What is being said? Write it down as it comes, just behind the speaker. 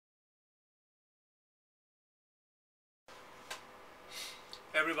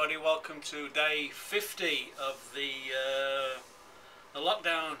everybody, welcome to day 50 of the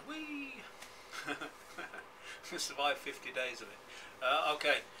lockdown. Whee! Survived 50 days of it.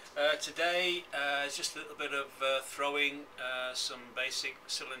 Today is just a little bit of throwing some basic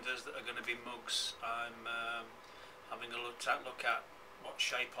cylinders that are going to be mugs. I'm having a look at what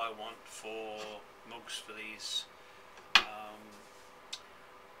shape I want for mugs for these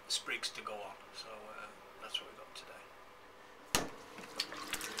sprigs to go on. So that's what we've got today.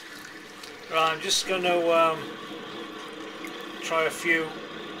 Right, I'm just going to try a few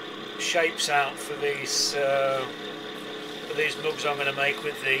shapes out for these mugs I'm going to make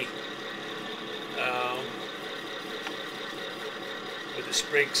with the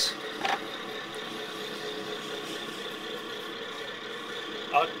sprigs.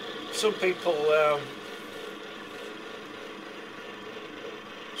 Some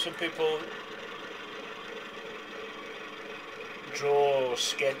people draw or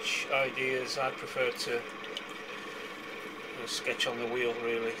sketch ideas. I prefer to sketch on the wheel,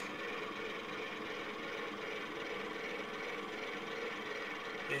 really.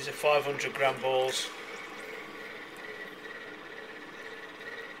 These are 500 gram balls.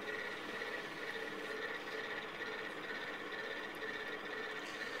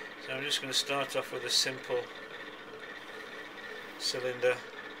 So I'm just going to start off with a simple cylinder.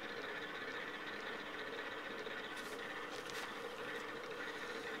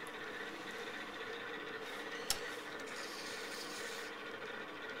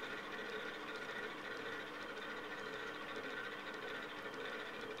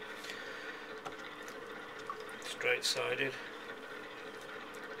 Straight-sided.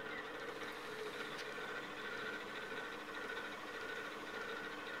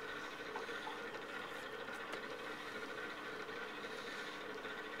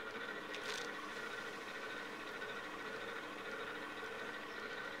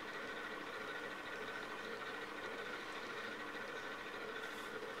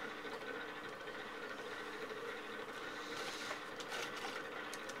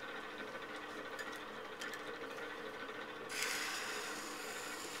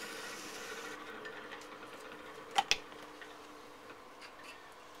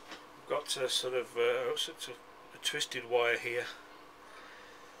 Got a sort of a twisted wire here,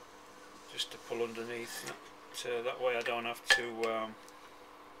 just to pull underneath. That way I don't have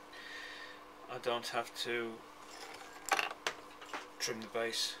to trim the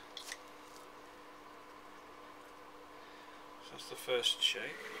base. So that's the first shape.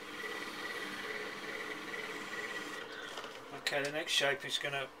 Okay, the next shape is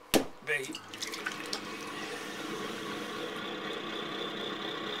going to be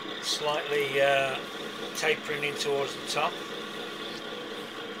slightly tapering in towards the top.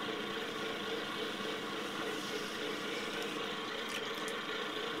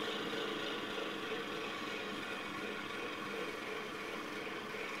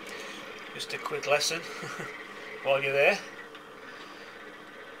 Just a quick lesson while you're there.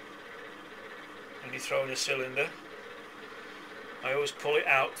 When you're throwing a cylinder, I always pull it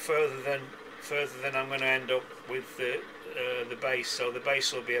out further than I'm going to end up with the base. So the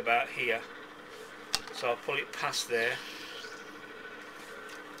base will be about here, so I'll pull it past there.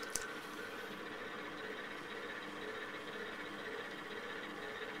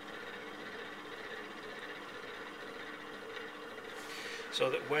 So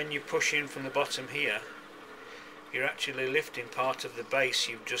that when you push in from the bottom here, you're actually lifting part of the base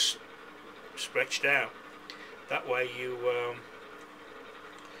you've just stretched out. That way you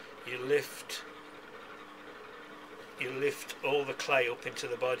lift all the clay up into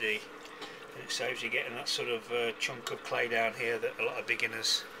the body, and it saves you getting that sort of chunk of clay down here that a lot of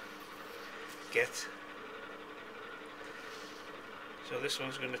beginners get. So this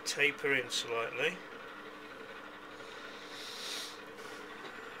one's going to taper in slightly.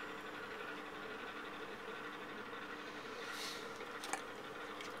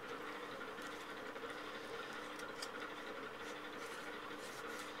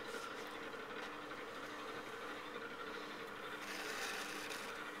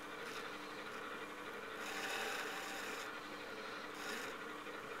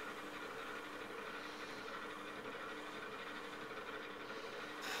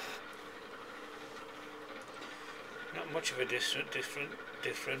 Not much of a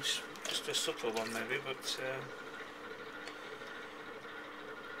difference, just a subtle one maybe, but just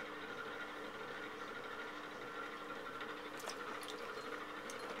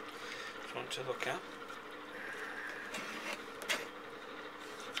one to look at.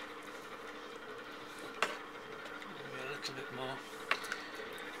 Maybe a little bit more.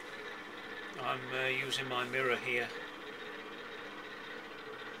 I'm using my mirror here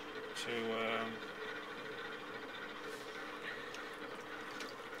to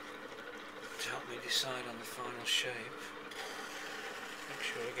help me decide on the final shape. Make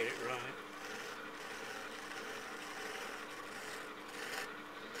sure I get it right.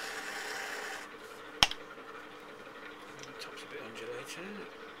 The top's a bit undulating, isn't it?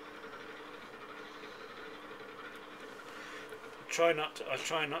 I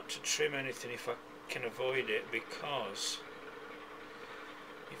try not to trim anything if I can avoid it, because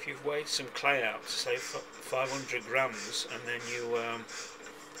if you've weighed some clay out, say 500 grams, and then you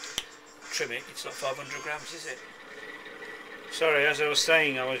trim it, it's not 500 grams, is it? Sorry, as I was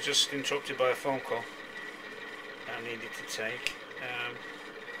saying, I was just interrupted by a phone call I needed to take.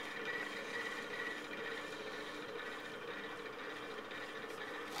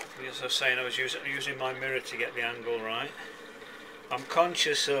 As I was saying, I was using my mirror to get the angle right. I'm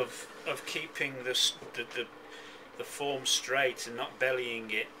conscious of keeping the form straight and not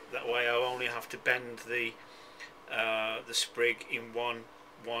bellying it. That way, I only have to bend the sprig in one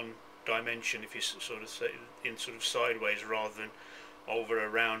dimension, if you sort of say in sort of sideways rather than over a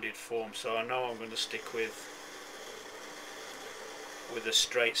rounded form. So I know I'm going to stick with a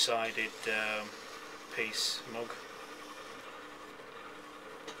straight-sided piece mug.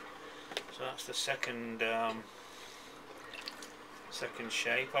 So that's the second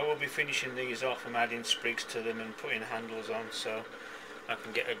shape. I will be finishing these off and adding sprigs to them and putting handles on, so I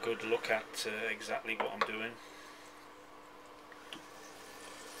can get a good look at exactly what I'm doing.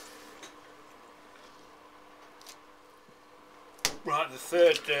 Right, the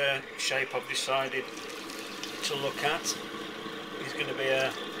third shape I've decided to look at is going to be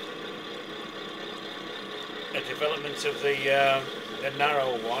a development of the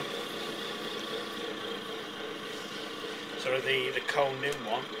narrow one. Sorry, the coned in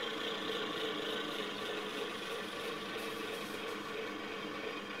one.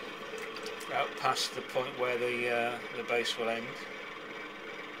 Out past the point where the base will end.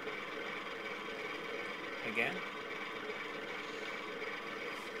 Again.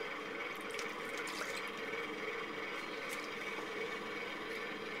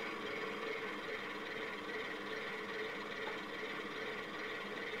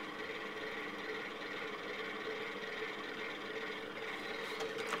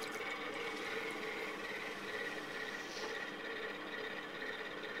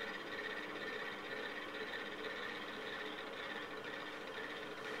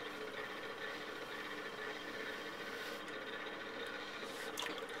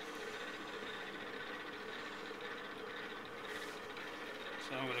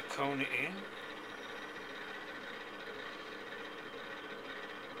 So I'm going to cone it in.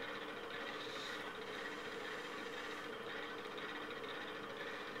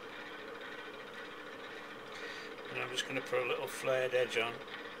 And I'm just going to put a little flared edge on.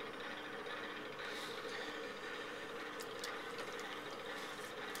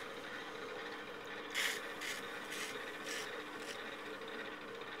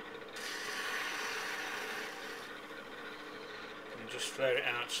 Just flare it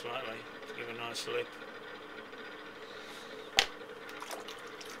out slightly to give a nice lip.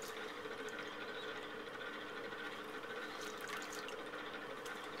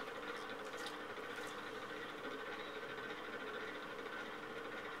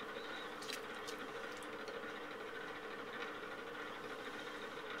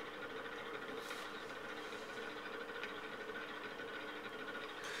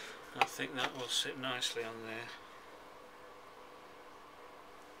 I think that will sit nicely on there.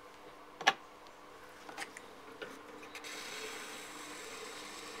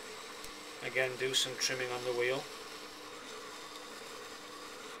 Again, do some trimming on the wheel.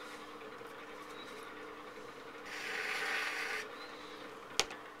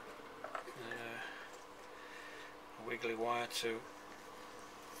 A wiggly wire to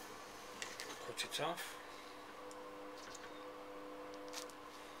cut it off.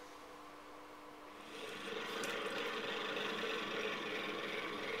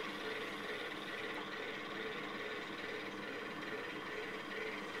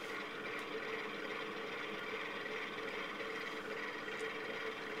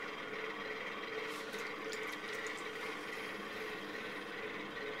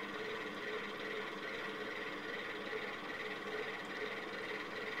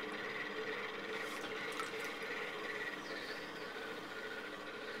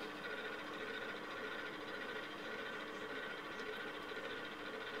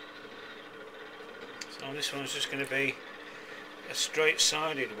 So this one's just going to be a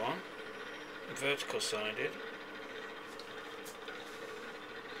straight-sided one, vertical-sided.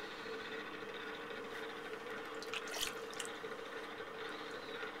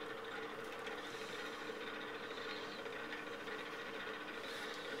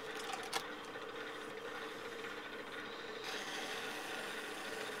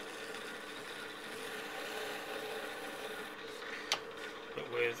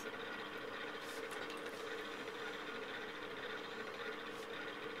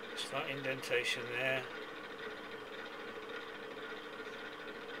 Slight indentation there,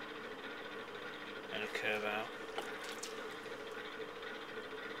 and a curve out.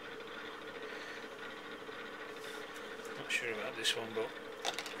 Not sure about this one, but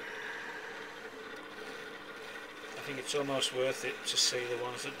I think it's almost worth it to see the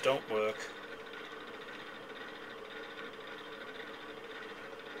ones that don't work.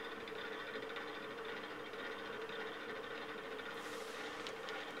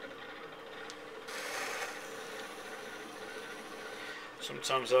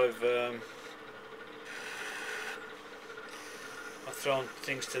 Sometimes I've thrown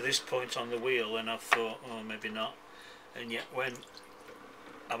things to this point on the wheel and I've thought, oh, maybe not, and yet when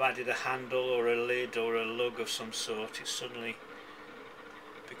I've added a handle or a lid or a lug of some sort, it suddenly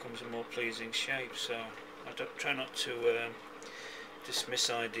becomes a more pleasing shape. So I try not to dismiss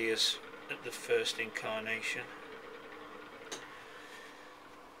ideas at the first incarnation.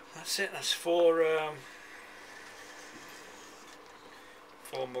 That's it. That's four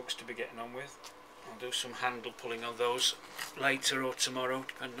mugs to be getting on with. I'll do some handle pulling on those later or tomorrow,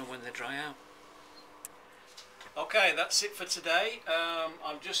 depending on when they dry out. Okay, that's it for today.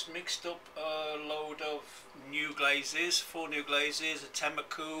 I've just mixed up a load of new glazes, 4 new glazes, a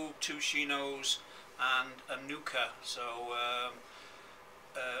Temmaku, 2 Chinos and a Nuka. So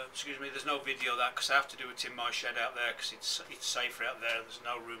excuse me, there's no video of that because I have to do it in my shed out there because it's safer out there. There's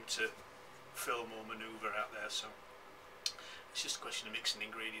no room to film or manoeuvre out there, so it's just a question of mixing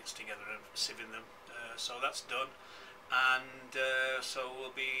ingredients together and sieving them. So that's done, and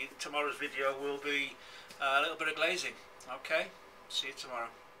so tomorrow's video will be a little bit of glazing. Okay, see you tomorrow.